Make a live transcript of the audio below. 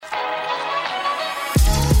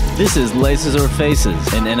This is Laces or Faces,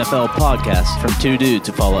 an NFL podcast from two dudes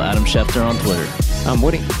who follow Adam Schefter on Twitter. I'm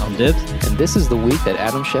Woody. I'm Dibs. And this is the week that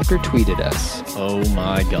Adam Schefter tweeted us. Oh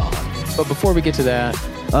my God. But before we get to that...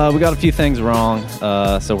 we got a few things wrong,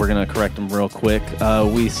 so we're going to correct them real quick.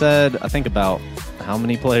 We said, I think about how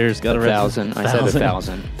many players got arrested? 1,000. I said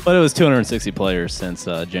 1,000. But it was 260 players since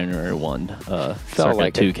January 1. Felt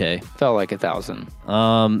like 2K. Felt like 1,000.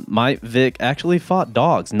 Mike Vick actually fought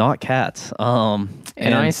dogs, not cats.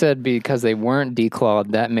 And I said because they weren't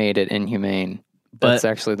declawed, that made it inhumane. That's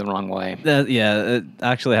actually the wrong way.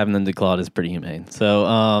 Actually having them declawed is pretty humane.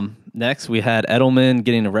 So next we had Edelman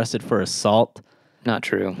getting arrested for assault. Not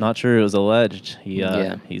true. Not true. It was alleged.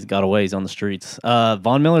 He's got away. He's on the streets.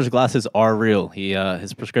 Von Miller's glasses are real.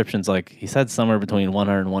 His prescription's he said somewhere between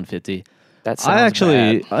 100 and 150. That sounds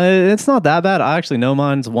bad. It's not that bad. I actually know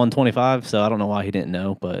mine's 125, so I don't know why he didn't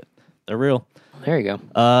know, but they're real. There you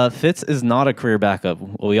go. Fitz is not a career backup.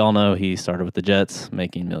 Well, we all know he started with the Jets,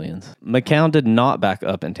 making millions. McCown did not back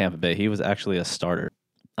up in Tampa Bay. He was actually a starter.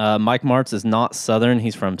 Mike Martz is not Southern.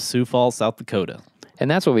 He's from Sioux Falls, South Dakota.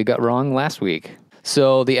 And that's what we got wrong last week.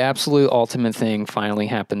 So the absolute ultimate thing finally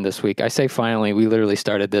happened this week. I say finally. We literally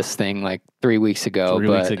started this thing 3 weeks ago. 3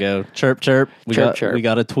 weeks ago. Chirp, chirp. We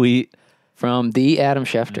got a tweet. From the Adam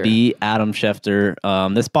Schefter. The Adam Schefter.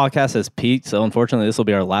 This podcast has peaked, so unfortunately this will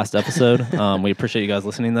be our last episode. We appreciate you guys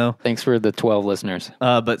listening, though. Thanks for the 12 listeners.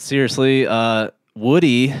 But seriously,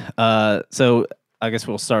 Woody, so I guess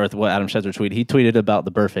we'll start with what Adam Schefter tweeted. He tweeted about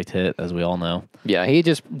the perfect hit, as we all know. Yeah, he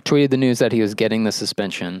just tweeted the news that he was getting the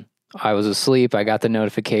suspension. I was asleep. I got the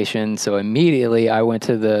notification, so immediately I went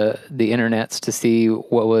to the internets to see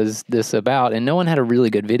what was this about, and no one had a really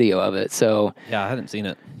good video of it. So yeah, I hadn't seen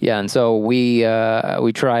it. Yeah, and so we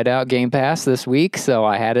tried out Game Pass this week, so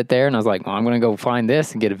I had it there, and I was like, well, I'm going to go find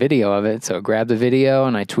this and get a video of it. So I grabbed the video,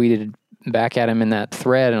 and I tweeted back at him in that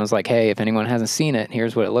thread, and I was like, hey, if anyone hasn't seen it,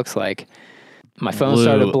 here's what it looks like. My phone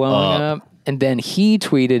started blowing up. And then he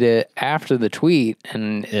tweeted it after the tweet,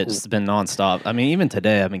 and it's been nonstop. I mean, even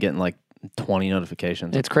today, I've been getting 20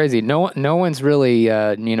 notifications. It's crazy. No one's really,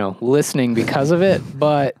 listening because of it,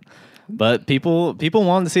 but people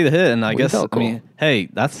wanted to see the hit, and I guess cool. I mean, hey,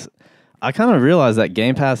 I kind of realized that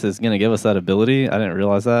Game Pass is going to give us that ability. I didn't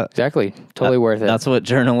realize that. Exactly, totally worth it. That's what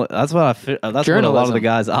what a lot of the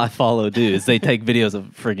guys I follow do is they take videos of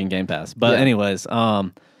freaking Game Pass. But anyways,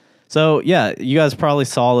 So, yeah, you guys probably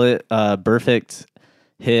saw it. Perfect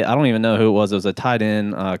hit. I don't even know who it was. It was a tight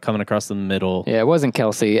end coming across the middle. Yeah, it wasn't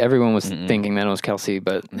Kelsey. Everyone was thinking that it was Kelsey,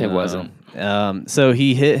 but it wasn't. So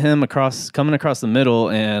he hit him coming across the middle,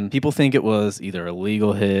 and people think it was either a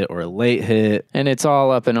legal hit or a late hit. And it's all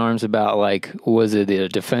up in arms about, was it a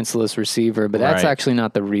defenseless receiver? But that's actually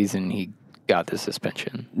not the reason he got the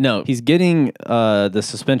suspension. No, he's getting the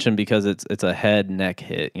suspension because it's a head-neck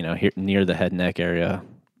hit, here near the head-neck area.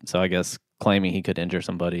 So I guess claiming he could injure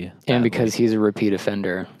somebody. And because he's a repeat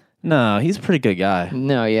offender. No, he's a pretty good guy.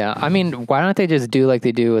 No, yeah. I mean, why don't they just do like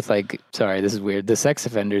they do with sorry, this is weird, the sex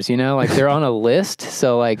offenders, they're on a list.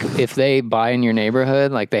 So if they buy in your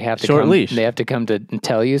neighborhood, they have to short leash. They have to come to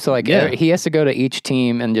tell you. So he has to go to each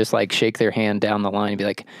team and just shake their hand down the line and be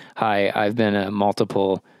like, hi, I've been a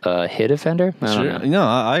multiple hit offender. I don't know. No,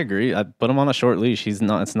 I agree. I put him on a short leash. It's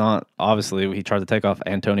not, obviously, he tried to take off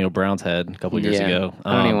Antonio Brown's head a couple of years ago.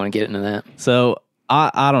 I don't even want to get into that. So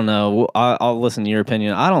I don't know. I'll listen to your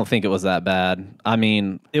opinion. I don't think it was that bad. I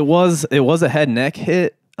mean, it was a head neck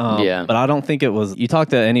hit. But I don't think it was. You talk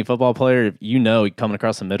to any football player, coming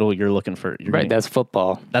across the middle, you're looking for. That's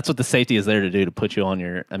football. That's what the safety is there to do, to put you on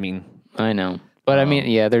your. I mean, I know, but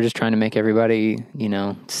they're just trying to make everybody,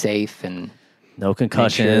 safe and. No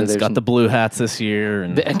concussions. Got the blue hats this year,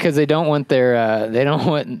 because they don't want their they don't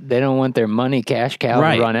want their money cash cow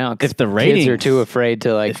to run out. If the ratings kids are too afraid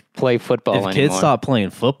to play football anymore. If kids stop playing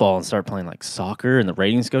football and start playing soccer and the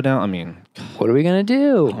ratings go down, I mean, what are we gonna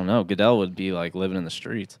do? I don't know. Goodell would be living in the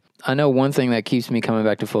streets. I know one thing that keeps me coming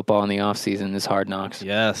back to football in the off season is Hard Knocks.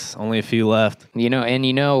 Yes, only a few left.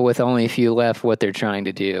 With only a few left, what they're trying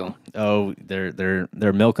to do. Oh, they're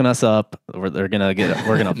milking us up. We're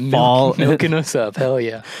gonna fall milking us up. Hell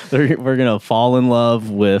yeah. We're gonna fall in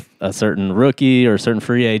love with a certain rookie or a certain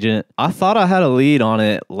free agent. I thought I had a lead on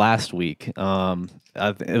it last week. It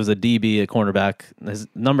was a DB, a cornerback. His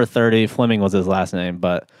number 30, Fleming was his last name,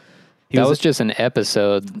 but. That was just an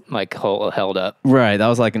episode, held up. Right, that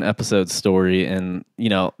was an episode story, and,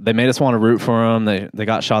 they made us want to root for him. They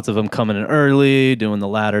got shots of him coming in early, doing the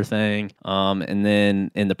ladder thing, and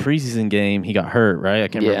then in the preseason game, he got hurt, right? I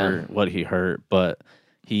can't remember what he hurt, but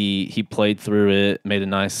He played through it, made a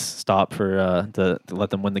nice stop for to let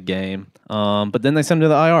them win the game. But then they sent him to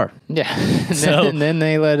the IR. Yeah. And then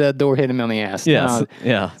they let a door hit him on the ass. Yes.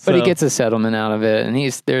 Yeah. But he gets a settlement out of it, and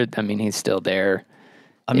he's there. I mean, he's still there.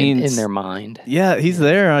 In their mind. Yeah, he's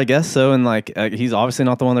there, I guess so. And like, he's obviously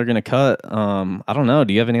not the one they're going to cut. I don't know.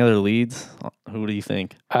 Do you have any other leads? Who do you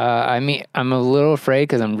think? I mean, I'm a little afraid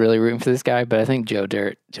because I'm really rooting for this guy, but I think Joe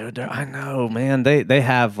Dirt. I know, man. They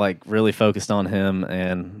have like really focused on him,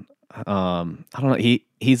 and I don't know.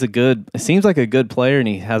 He's it seems like a good player, and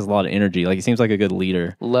he has a lot of energy. Like, he seems like a good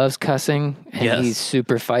leader. Loves cussing, and he's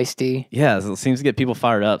super feisty. Yeah, it seems to get people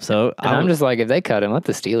fired up. So I'm just like, if they cut him, let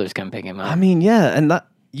the Steelers come pick him up. I mean, yeah, and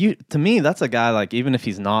to me, that's a guy, like, even if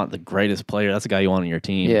he's not the greatest player, that's a guy you want on your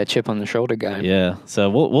team. Yeah, chip on the shoulder guy. Yeah, so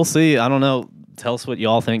we'll see. I don't know. Tell us what you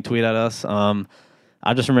all think. Tweet at us.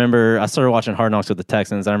 I just remember I started watching Hard Knocks with the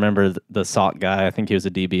Texans. I remember the sock guy. I think he was a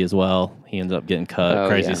DB as well. He ended up getting cut.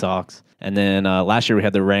 Crazy socks. And then last year we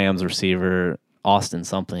had the Rams receiver, Austin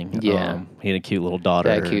something. Yeah. He had a cute little daughter.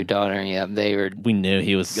 That cute daughter, yeah. We knew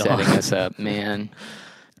he was setting us up, man.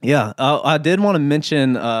 Yeah. I did want to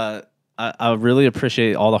mention I really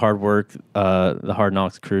appreciate all the hard work the Hard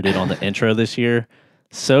Knocks crew did on the intro this year.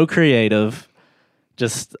 So creative.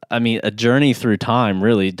 Just, I mean, a journey through time,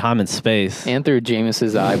 really, time and space. And through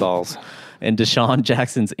Jameis's eyeballs. And Deshaun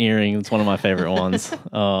Jackson's earring. It's one of my favorite ones.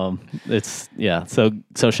 So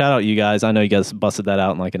shout out you guys. I know you guys busted that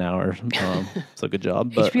out in like an hour. So good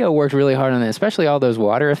job. But HBO worked really hard on that, especially all those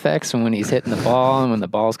water effects and when he's hitting the ball and when the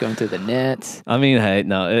ball's going through the nets. I mean, hey,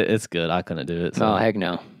 no, it's good. I couldn't do it. So. Oh, heck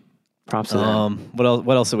no. Props to them.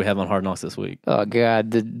 What else do we have on Hard Knocks this week? Oh, God.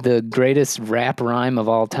 The greatest rap rhyme of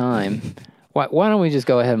all time. Why don't we just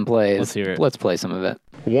go ahead and play? Let's hear it. Let's play some of it.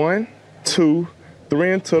 1, 2,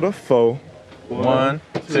 3 into the 4. 1,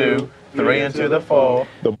 2, 3 into the 4.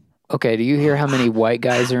 Okay, do you hear how many white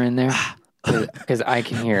guys are in there? Because I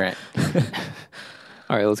can hear it.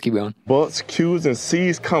 All right, let's keep going. Bucks, Q's, and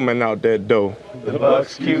C's coming out that door. The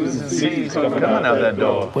Bucks, Q's, and C's coming out that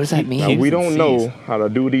door. What does that mean? Now, we don't know how to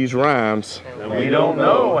do these rhymes. We don't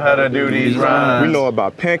know how to do these rhymes. We know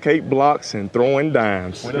about pancake blocks and throwing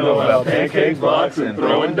dimes. We know about pancake blocks and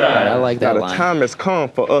throwing dimes. I like that line. Now the time has come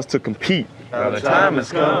for us to compete. Now the time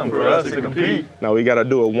has come for us to compete. Now we got to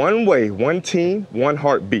do it one way, one team, one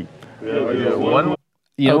heartbeat.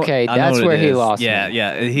 Okay, that's where he lost me.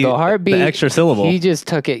 Yeah. The heartbeat, the extra syllable. He just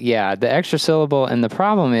took it, the extra syllable. And the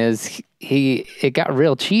problem is it got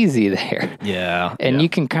real cheesy there. Yeah. And you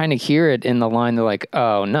can kind of hear it in the line. They're like,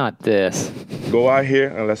 oh, not this. Go out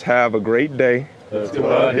here and let's have a great day. Let's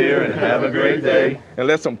go out here and have a great day. And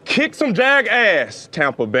let's kick some jag ass,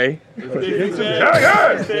 Tampa Bay. Kick some jag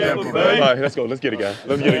ass, Tampa Bay. All right, let's go. Let's get it, guys.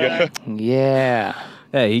 Let's get it, guys. Yeah.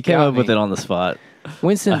 Hey, he came up with it on the spot.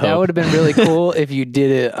 Winston, that would have been really cool if you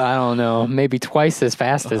did it, I don't know, maybe twice as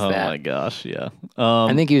fast as that. Oh, my gosh, yeah.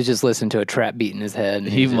 I think he was just listening to a trap beat in his head.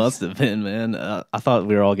 He must have been, man. I thought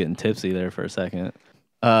we were all getting tipsy there for a second.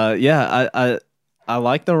 I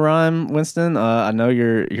like the rhyme, Winston. I know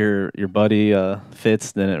your buddy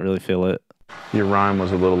Fitz didn't really feel it. Your rhyme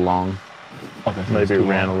was a little long. Okay. Maybe it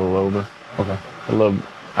ran a little over. Okay.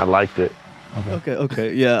 I liked it.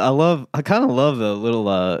 Okay. Yeah, I kind of love the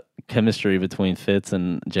little chemistry between Fitz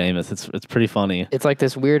and Jameis. It's pretty funny. It's like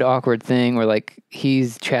this weird, awkward thing where like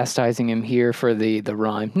he's chastising him here for the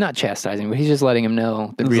rhyme. Not chastising, but he's just letting him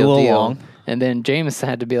know the real deal. Long. And then Jameis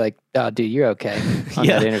had to be like, "Oh, dude, you're okay." On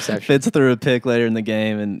that interception. Fitz threw a pick later in the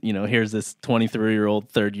game, and here's this 23-year-old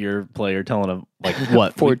third-year player telling him like,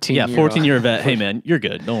 "What? 14-year vet. Hey, man, you're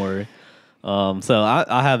good. Don't worry." So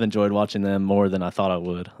I have enjoyed watching them more than I thought I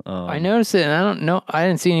would. I noticed it, and I don't know. I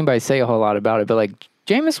didn't see anybody say a whole lot about it, but like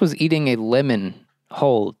Jameis was eating a lemon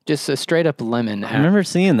whole, just a straight up lemon. I remember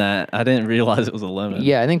seeing that. I didn't realize it was a lemon.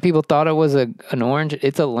 Yeah, I think people thought it was an orange.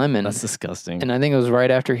 It's a lemon. That's disgusting. And I think it was right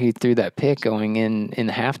after he threw that pick going in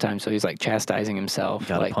the halftime. So he's like chastising himself. You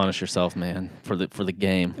gotta punish yourself, man, for the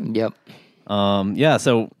game. Yep.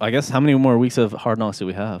 So I guess how many more weeks of Hard Knocks do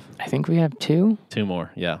we have? I think we have 2. 2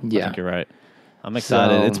 more. Yeah. I think you're right. I'm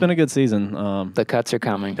excited. So, it's been a good season. The cuts are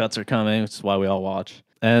coming. Which is why we all watch.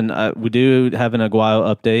 And we do have an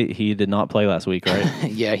Aguayo update. He did not play last week, right?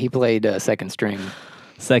 Yeah, he played second string.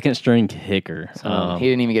 Second string kicker. So he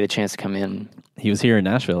didn't even get a chance to come in. He was here in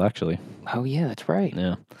Nashville, actually. Oh, yeah, that's right.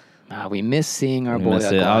 Yeah. We miss seeing our boy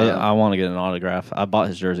Aguayo. I want to get an autograph. I bought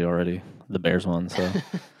his jersey already, the Bears one. So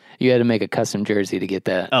you had to make a custom jersey to get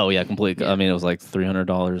that. Oh, yeah, completely. Yeah. I mean, it was like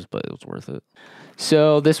 $300, but it was worth it.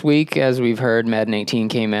 So this week, as we've heard, Madden 18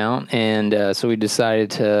 came out, and so we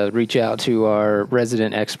decided to reach out to our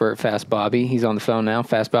resident expert, Fast Bobby. He's on the phone now.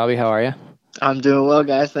 Fast Bobby, how are you? I'm doing well,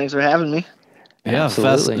 guys. Thanks for having me. Yeah,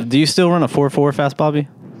 Absolutely. Do you still run a 4.4 Fast Bobby?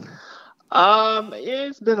 Yeah,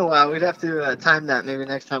 it's been a while. We'd have to time that maybe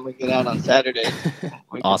next time we get out on Saturday.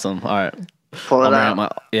 Awesome. All right. Pull it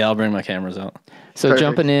out. I'll bring my cameras out. So Perfect.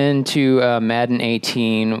 jumping into Madden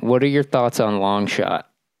 18, what are your thoughts on Long Shot?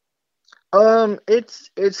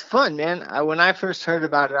 It's fun, man. When I first heard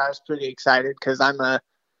about it, I was pretty excited because I'm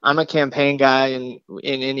a campaign guy in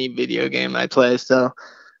any video game I play. So,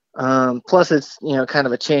 plus it's kind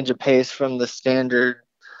of a change of pace from the standard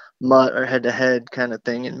MUT or head-to-head kind of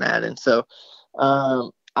thing in Madden. So,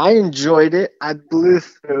 I enjoyed it. I blew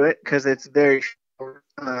through it because it's very short.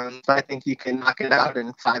 So I think you can knock it out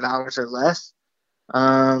in 5 hours or less.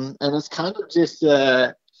 And it's kind of just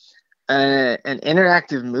an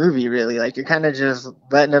interactive movie, really. Like, you're kind of just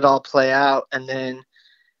letting it all play out, and then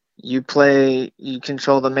you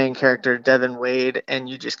control the main character, Devin Wade, and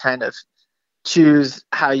you just kind of choose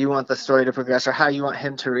how you want the story to progress or how you want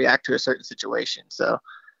him to react to a certain situation. So,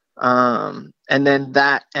 and then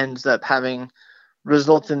that ends up having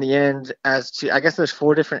results in the end as to, I guess there's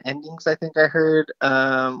 4 different endings, I think I heard.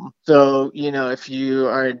 So, if you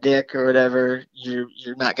are a dick or whatever, you're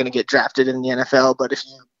not going to get drafted in the NFL, but if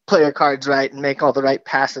you play your cards right and make all the right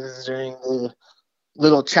passes during the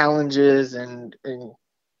little challenges and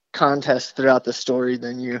contests throughout the story,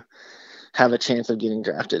 then you have a chance of getting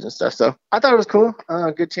drafted and stuff. So I thought it was cool.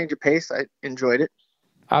 Good change of pace. I enjoyed it.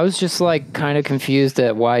 I was just like kind of confused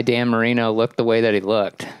at why Dan Marino looked the way that he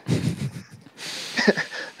looked.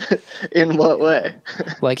 In what way?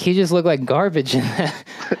 Like, he just looked like garbage in that.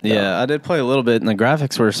 Yeah, I did play a little bit, and the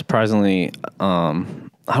graphics were surprisingly, I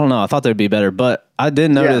don't know, I thought they'd be better, but I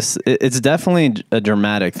did notice it's definitely a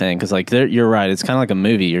dramatic thing, because like you're right, it's kind of like a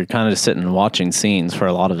movie. You're kind of just sitting and watching scenes for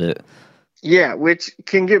a lot of it. Yeah, which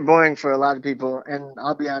can get boring for a lot of people, and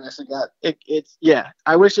I'll be honest,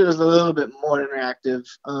 I wish it was a little bit more interactive.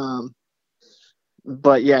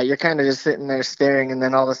 But yeah, you're kind of just sitting there staring, and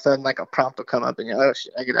then all of a sudden, like, a prompt will come up, and you're like, oh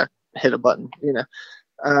shit, I gotta hit a button,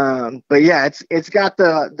 But yeah, it's got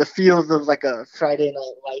the feels of like a Friday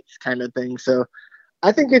Night Lights kind of thing. So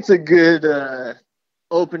I think it's a good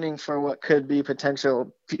opening for what could be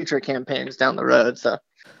potential future campaigns down the road. So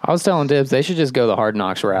I was telling Dibs they should just go the Hard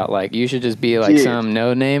Knocks route. Like, you should just be like some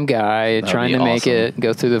no-name guy trying to make it,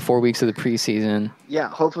 go through the 4 weeks of the preseason. Yeah,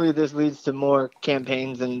 hopefully this leads to more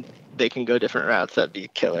campaigns and they can go different routes. That'd be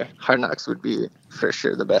killer. Hard Knocks would be for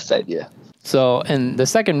sure the best idea. So, and the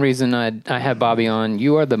second reason I had Bobby on,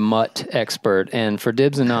 you are the MUT expert, and for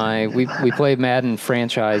Dibs and I, we play Madden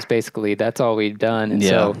franchise, basically. That's all we've done. And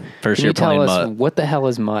so, first can year you tell us MUT. what the hell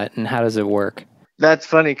is MUT and how does it work? That's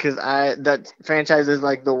funny because that franchise is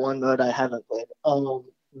like the one mode I haven't played.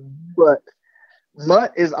 But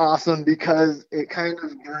MUT is awesome because it kind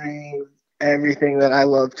of brings everything that I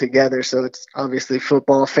love together. So it's obviously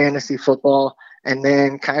football, fantasy football, and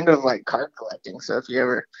then kind of like card collecting. So if you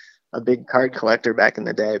ever a big card collector back in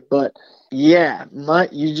the day. But yeah,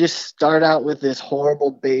 MUT, you just start out with this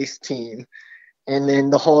horrible base team. And then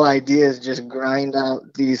the whole idea is just grind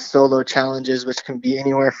out these solo challenges, which can be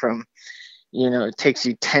anywhere from, it takes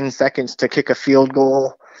you 10 seconds to kick a field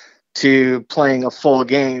goal to playing a full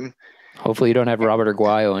game. Hopefully you don't have Robert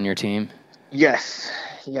Aguayo on your team. Yes.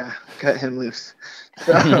 Yeah. Cut him loose.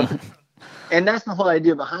 So, and that's the whole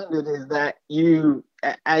idea behind it, is that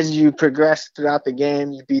as you progress throughout the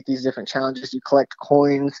game, you beat these different challenges, you collect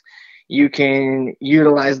coins, you can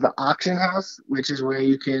utilize the auction house, which is where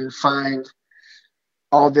you can find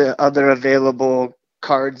all the other available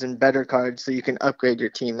cards and better cards, so you can upgrade your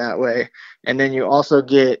team that way. And then you also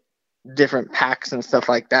get different packs and stuff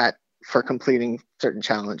like that for completing certain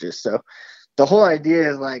challenges. So the whole idea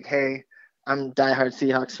is like, hey, I'm a diehard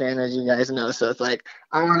Seahawks fan, as you guys know. So it's like,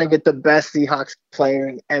 I want to get the best Seahawks player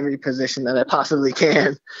in every position that I possibly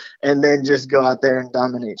can, and then just go out there and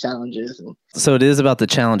dominate challenges. So it is about the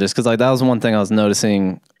challenges, because like that was one thing I was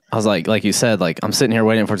noticing. I was like you said, like I'm sitting here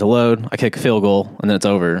waiting for it to load. I kick a field goal, and then it's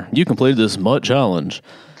over. You completed this MUT challenge.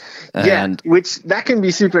 And which that can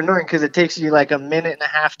be super annoying because it takes you like a minute and a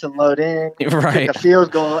half to load in, right, kick a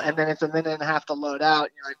field goal, and then it's a minute and a half to load out.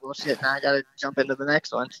 And you're like, well, shit, now I got to jump into the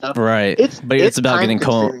next one. So right, it's about getting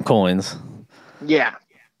coins. Yeah.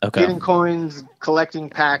 Okay. Getting coins, collecting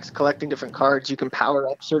packs, collecting different cards. You can power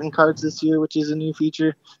up certain cards this year, which is a new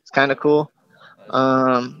feature. It's kind of cool.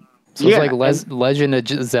 So it's like Legend of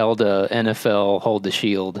Zelda, NFL, hold the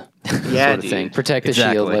shield, sort of thing. Protect the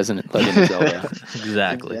shield, Legend of Zelda.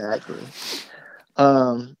 Exactly.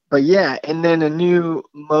 But yeah, and then a new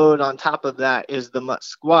mode on top of that is the MUT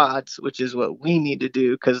squads, which is what we need to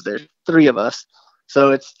do because there's 3 of us.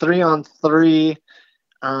 So it's 3-on-3.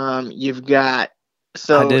 You've got.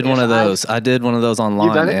 So I did one of those. I did one of those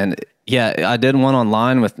online, and Yeah, I did one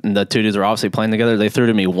online with the two dudes were obviously playing together. They threw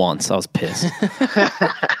to me once. I was pissed. I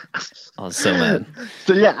was so mad.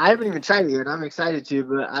 So yeah, I haven't even tried it yet. I'm excited to,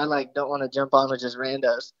 but I don't want to jump on with just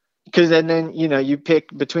randos. Because then you pick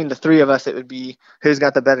between the three of us, it would be who's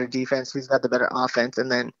got the better defense, who's got the better offense,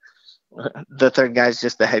 and then the third guy's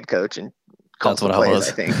just the head coach and calls That's what the plays, I was.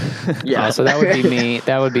 I think. Yeah, So that would be me.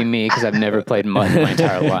 That would be me because I've never played MUT in my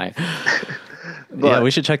entire life. Yeah,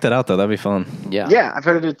 we should check that out though. That'd be fun. Yeah. I've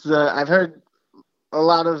heard I've heard a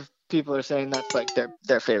lot of people are saying that's like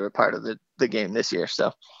their favorite part of the game this year.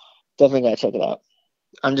 So definitely gotta check it out.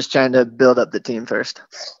 I'm just trying to build up the team first.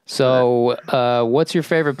 So, what's your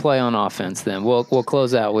favorite play on offense? Then we'll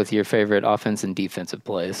close out with your favorite offense and defensive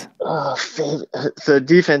plays. So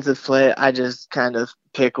defensive play, I just kind of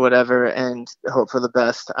pick whatever and hope for the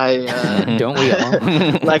best. Don't we all?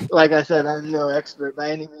 like I said, I'm no expert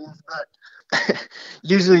by any means, but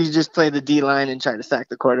usually you just play the D line and try to sack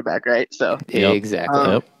the quarterback, right? So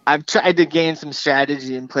Exactly. I've tried to gain some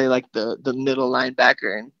strategy and play like the middle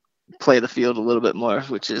linebacker and play the field a little bit more,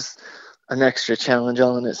 which is an extra challenge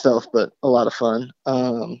all in itself, but a lot of fun.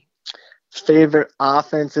 Favorite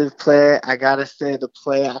offensive play, I gotta say the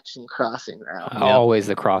play action crossing route. Always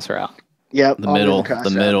the cross route. Yep, The middle, cross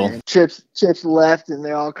the route, middle. man. Chips left, and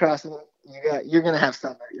they're all crossing. You're gonna have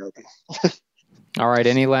somebody open. All right.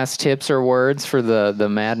 Any last tips or words for the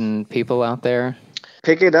Madden people out there?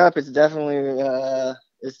 Pick it up. It's definitely a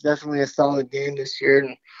solid game this year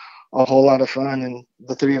and a whole lot of fun. And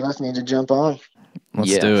the three of us need to jump on.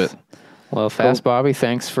 Let's do it. Well, Fast Bobby,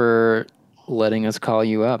 thanks for letting us call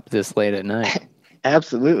you up this late at night.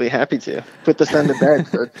 Absolutely, happy to. Put the sun to bed,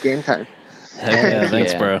 so it's game time. Heck yeah,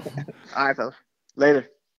 thanks, bro. All right, folks. Later.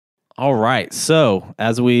 All right. So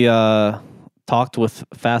as we talked with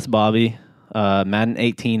Fast Bobby, Madden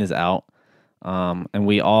 18 is out, and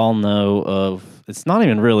we all know of. It's not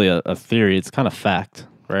even really a theory; it's kind of fact,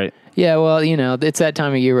 right? Yeah, well, it's that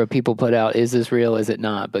time of year where people put out, is this real, is it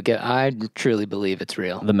not? But I truly believe it's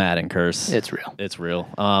real. The Madden curse. It's real. It's real.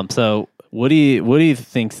 So what do you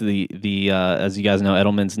think's the as you guys know,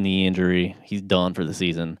 Edelman's knee injury, he's done for the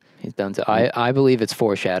season. He's done so. I believe it's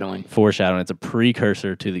foreshadowing. It's a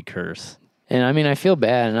precursor to the curse. And I feel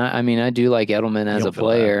bad. And I do like Edelman as a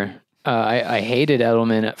player. I hated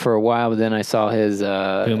Edelman for a while, but then I saw his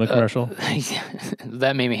Puma commercial.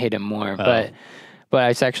 That made me hate him more. But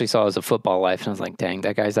I actually saw his football life, and I was like, dang,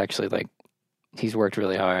 that guy's actually he's worked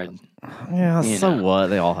really hard. Yeah, so what?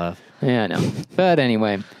 They all have. Yeah, I know. But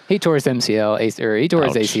anyway, he tore his MCL, or he tore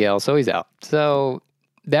his ACL, so he's out. So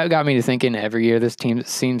that got me to thinking every year this team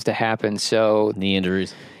seems to happen. So Knee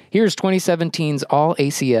injuries. Here's 2017's all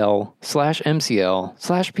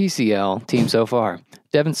ACL/MCL/PCL team so far.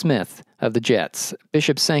 Devin Smith of the Jets,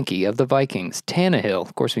 Bishop Sankey of the Vikings, Tannehill,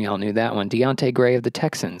 of course we all knew that one, Deontay Gray of the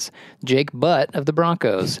Texans, Jake Butt of the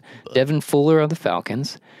Broncos, Devin Fuller of the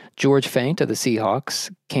Falcons, George Fant of the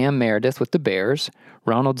Seahawks, Cam Meredith with the Bears,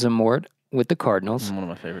 Ronald Zamort with the Cardinals. One of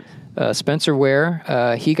my favorites. Spencer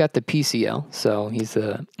Ware, he got the PCL, so he's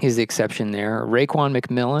the exception there. Raekwon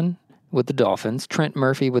McMillan with the Dolphins, Trent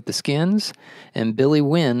Murphy with the Skins, and Billy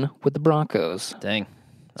Wynn with the Broncos. Dang.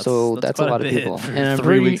 That's a lot of people. And I'm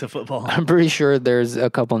 3 weeks of football. I'm pretty sure there's a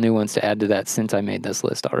couple new ones to add to that since I made this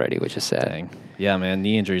list already, which is sad. Dang. Yeah, man,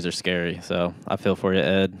 knee injuries are scary. So I feel for you,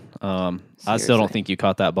 Ed. I still don't think you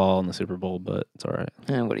caught that ball in the Super Bowl, but it's all right.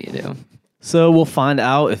 What do you do? So we'll find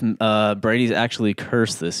out if Brady's actually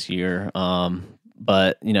cursed this year.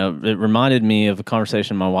 But, it reminded me of a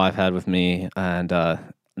conversation my wife had with me, and I'm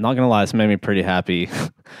not going to lie, this made me pretty happy.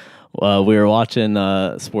 We were watching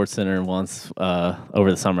SportsCenter once over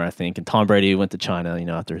the summer, I think, and Tom Brady went to China,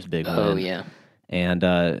 after his big win. Oh, yeah.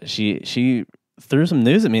 And she threw some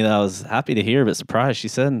news at me that I was happy to hear, but surprised. She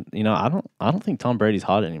said, I don't think Tom Brady's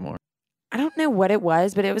hot anymore. I don't know what it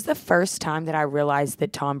was, but it was the first time that I realized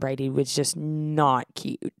that Tom Brady was just not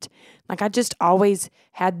cute. He's always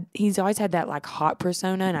had that hot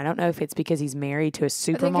persona, and I don't know if it's because he's married to a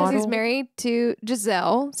supermodel. I think because he's married to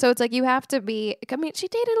Giselle, so it's you have to be. I mean, she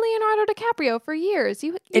dated Leonardo DiCaprio for years.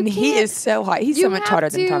 He is so hot. He's so much hotter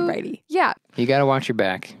than Tom Brady. Yeah, you got to watch your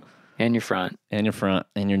back and your front and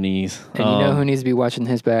your knees. And you know who needs to be watching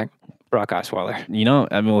his back? Brock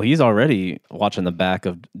Osweiler. He's already watching the back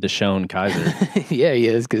of Deshaun Kaiser. Yeah, he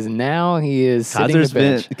is, because now he is sitting the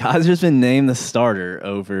bench. Kaiser's been named the starter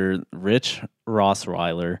over Rich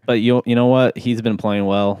Rossweiler. But you know what? He's been playing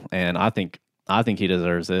well, and I think he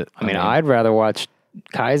deserves it. I'd rather watch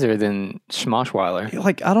Kaiser than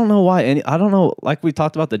Schmoshweiler. I don't know why like we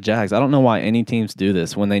talked about the Jags, I don't know why any teams do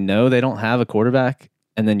this when they know they don't have a quarterback,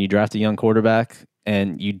 and then you draft a young quarterback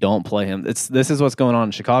and you don't play him. This is what's going on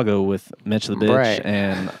in Chicago with Mitch the Bitch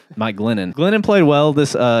and Mike Glennon. Glennon played well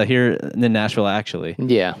this here in Nashville, actually.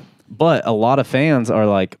 Yeah. But a lot of fans are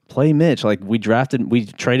like, play Mitch. Like, we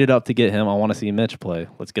traded up to get him. I want to see Mitch play.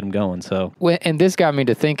 Let's get him going. So, and this got me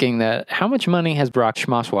to thinking that how much money has Brock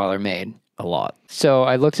Schmossweiler made? A lot. So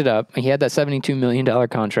I looked it up. He had that $72 million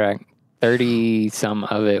contract. 30 some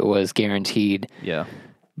of it was guaranteed. Yeah.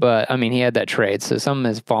 But I mean, he had that trade, so some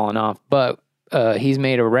has fallen off. But he's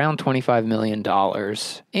made around $25 million.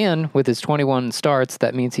 And with his 21 starts,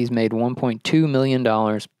 that means he's made $1.2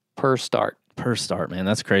 million per start. Per start, man.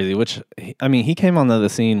 That's crazy. Which, I mean, he came on the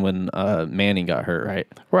scene when Manning got hurt, right?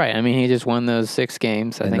 Right. I mean, he just won those 6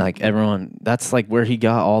 games. I think. Like, everyone, that's like where he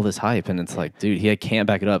got all this hype. And it's like, dude, he can't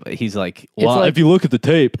back it up. He's like, well, like, if you look at the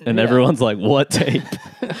tape, and everyone's like, what tape?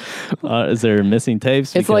 Is there missing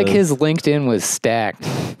tapes? It's like his LinkedIn was stacked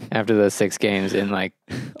after those 6 games. And like,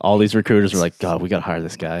 all these recruiters were like, God, we got to hire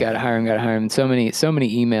this guy. Got to hire him. So many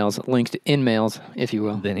emails, LinkedIn mails, if you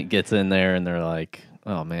will. Then he gets in there and they're like,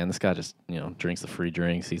 oh man, this guy just, drinks the free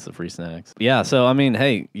drinks, eats the free snacks. Yeah, so I mean,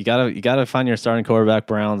 hey, you gotta find your starting quarterback,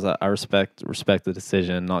 Browns. I respect the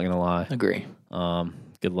decision, not gonna lie. Agree.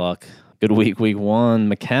 Good luck. Good week 1.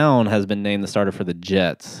 McCown has been named the starter for the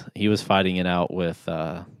Jets. He was fighting it out with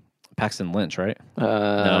Paxton Lynch, right?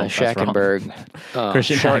 No, Schackenberg.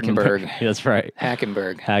 Christian Schartenberg. That's right.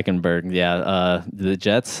 Hackenberg. Yeah. The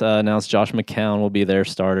Jets announced Josh McCown will be their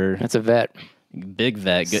starter. That's a vet. Big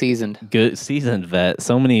vet. Good seasoned vet.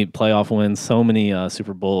 So many playoff wins, so many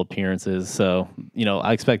Super Bowl appearances. So,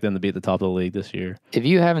 I expect them to be at the top of the league this year. If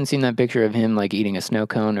you haven't seen that picture of him like eating a snow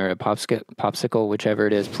cone or a popsicle, whichever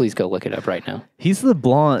it is, please go look it up right now. He's the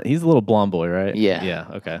little blonde boy, right? Yeah. Yeah,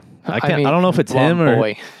 okay. I don't know if it's him or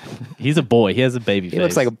boy. He's a boy. He has a baby face. He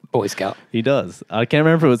looks like a Boy Scout. He does. I can't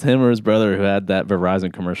remember if it was him or his brother who had that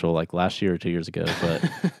Verizon commercial like last year or 2 years ago, but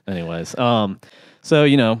anyways.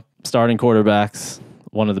 So, starting quarterbacks,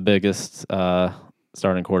 one of the biggest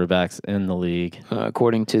starting quarterbacks in the league.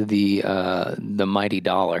 According to the Mighty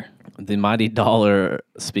Dollar. The Mighty Dollar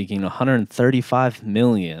speaking $135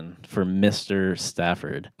 million for Mr.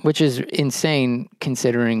 Stafford. Which is insane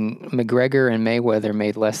considering McGregor and Mayweather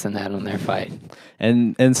made less than that on their fight.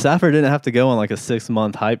 And Stafford didn't have to go on like a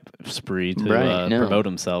 6-month hype spree to promote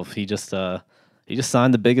himself. He just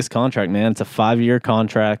signed the biggest contract, man. It's a 5-year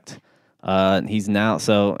contract. He's now,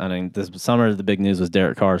 this summer the big news was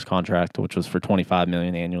Derek Carr's contract, which was for $25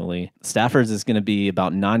 million annually. Stafford's is going to be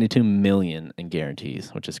about $92 million in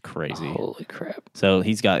guarantees, which is crazy. Holy crap! So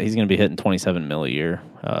he's going to be hitting $27 million a year,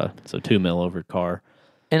 so $2 million over Carr.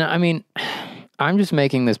 And I mean, I'm just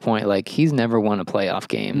making this point. Like, he's never won a playoff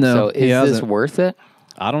game. No, so is this worth it?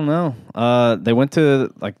 I don't know. They went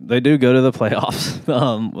to they do go to the playoffs.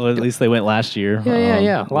 Well, at least they went last year.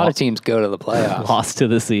 Yeah. A lot of teams go to the playoffs. Lost to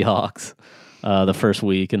the Seahawks the first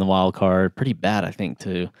week in the wild card. Pretty bad, I think,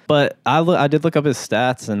 too. But I did look up his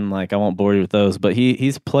stats, and I won't bore you with those. But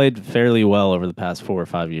he's played fairly well over the past 4 or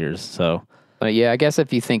 5 years. So, I guess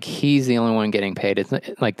if you think he's the only one getting paid, it's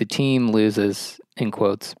like the team loses. In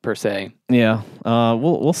quotes, per se. Yeah.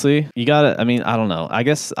 We'll see. You got it. I mean, I don't know. I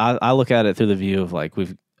guess I look at it through the view of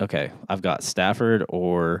I've got Stafford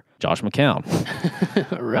or Josh McCown.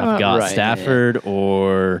 I've got Stafford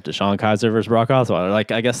or Deshaun Kaiser versus Brock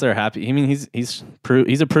Osweiler. I guess they're happy. I mean, he's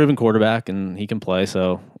a proven quarterback and he can play.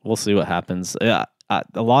 So we'll see what happens. Yeah.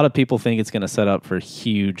 A lot of people think it's going to set up for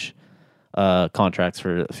huge contracts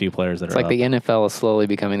for a few players that it's are like up. The NFL is slowly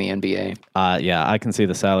becoming the NBA. Yeah, I can see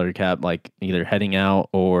the salary cap either heading out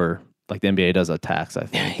or the NBA does a tax, I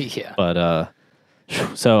think. Yeah. But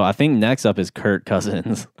so I think next up is Kirk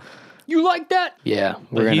Cousins. You like that? Yeah.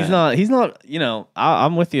 He's not,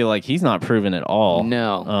 I'm with you, he's not proven at all.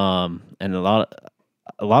 No. And a lot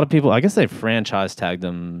of people, I guess they franchise tagged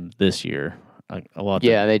him this year.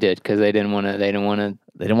 Yeah, they did because they didn't want to pay him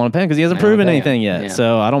because he hasn't proven anything yet. Yeah.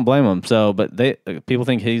 So I don't blame him. So, but people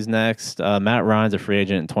think he's next. Matt Ryan's a free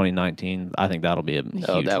agent in 2019. I think that'll be a huge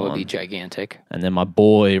one. That would be gigantic. And then my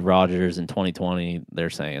boy Rodgers in 2020, they're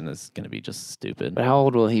saying it's going to be just stupid. But how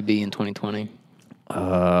old will he be in 2020?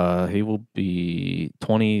 He will be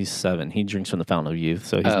 27. He drinks from the fountain of youth,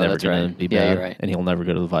 so he's never going to be bad. Yeah, you're right. And he'll never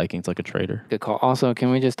go to the Vikings like a traitor. Good call. Also, can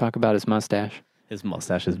we just talk about his mustache? His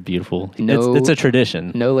mustache is beautiful. It's a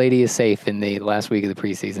tradition. No lady is safe in the last week of the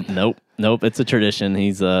preseason. Nope. It's a tradition.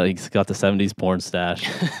 He's got the 70s porn stash.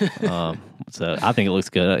 So I think it looks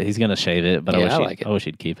good. He's gonna shave it, but I wish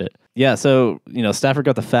he'd keep it. Yeah. So Stafford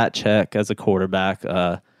got the fat check as a quarterback.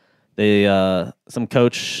 Some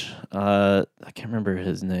coach. I can't remember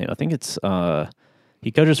his name. I think it's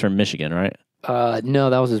he coaches for Michigan, right? No,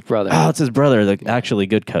 that was his brother. Oh, it's his brother, the actually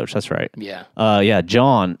good coach. That's right. Yeah. Yeah,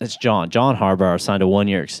 John. It's John. John Harbaugh signed a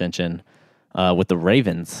 1-year extension with the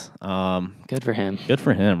Ravens. Good for him. Good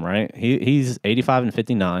for him, right? He's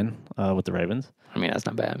 85-59 with the Ravens. I mean, that's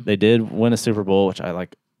not bad. They did win a Super Bowl, which I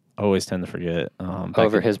always tend to forget.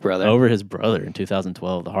 Over his brother. Over his brother in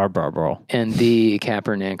 2012, the Harbaugh Bowl. And the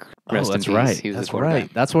Kaepernick. Rest in that's peace. right. He was That's the quarterback.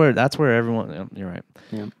 right. That's where everyone. You're right.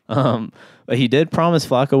 Yeah. But he did promise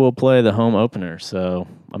Flacco will play the home opener, so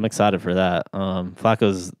I'm excited for that.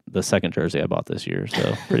 Flacco's the second jersey I bought this year,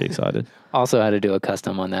 so pretty excited. Also had to do a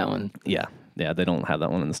custom on that one. Yeah, they don't have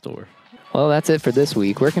that one in the store. Well, that's it for this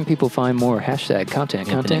week. Where can people find more #content?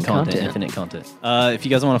 Infinite content. If you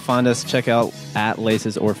guys want to find us, check out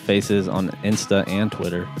 @Laces or Faces on Insta and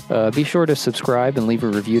Twitter. Be sure to subscribe and leave a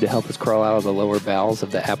review to help us crawl out of the lower bowels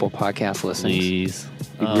of the Apple Podcast listings. Please.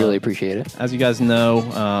 We really appreciate it. As you guys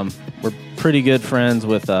know, we're pretty good friends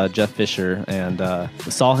with Jeff Fisher, and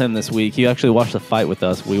we saw him this week. He actually watched the fight with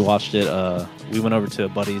us. We watched it. We went over to a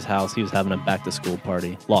buddy's house. He was having a back-to-school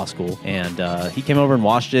party, law school, and he came over and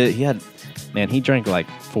watched it. He drank like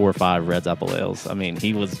 4 or 5 Red's Apple Ales. I mean,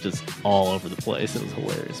 he was just all over the place. It was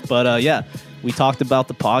hilarious. But yeah, we talked about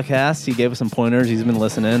the podcast. He gave us some pointers. He's been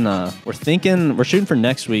listening. We're shooting for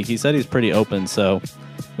next week. He said he's pretty open, so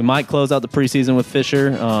we might close out the preseason with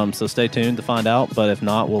Fisher. So stay tuned to find out. But if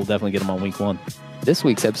not, we'll definitely get him on week 1. This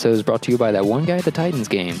week's episode is brought to you by that one guy at the Titans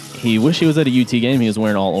game. He wished he was at a UT game. He was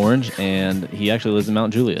wearing all orange, and he actually lives in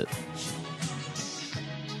Mount Juliet.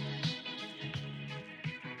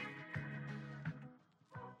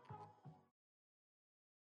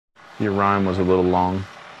 Your rhyme was a little long.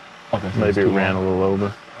 Okay. Maybe it ran a little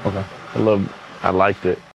over. Okay. I liked it.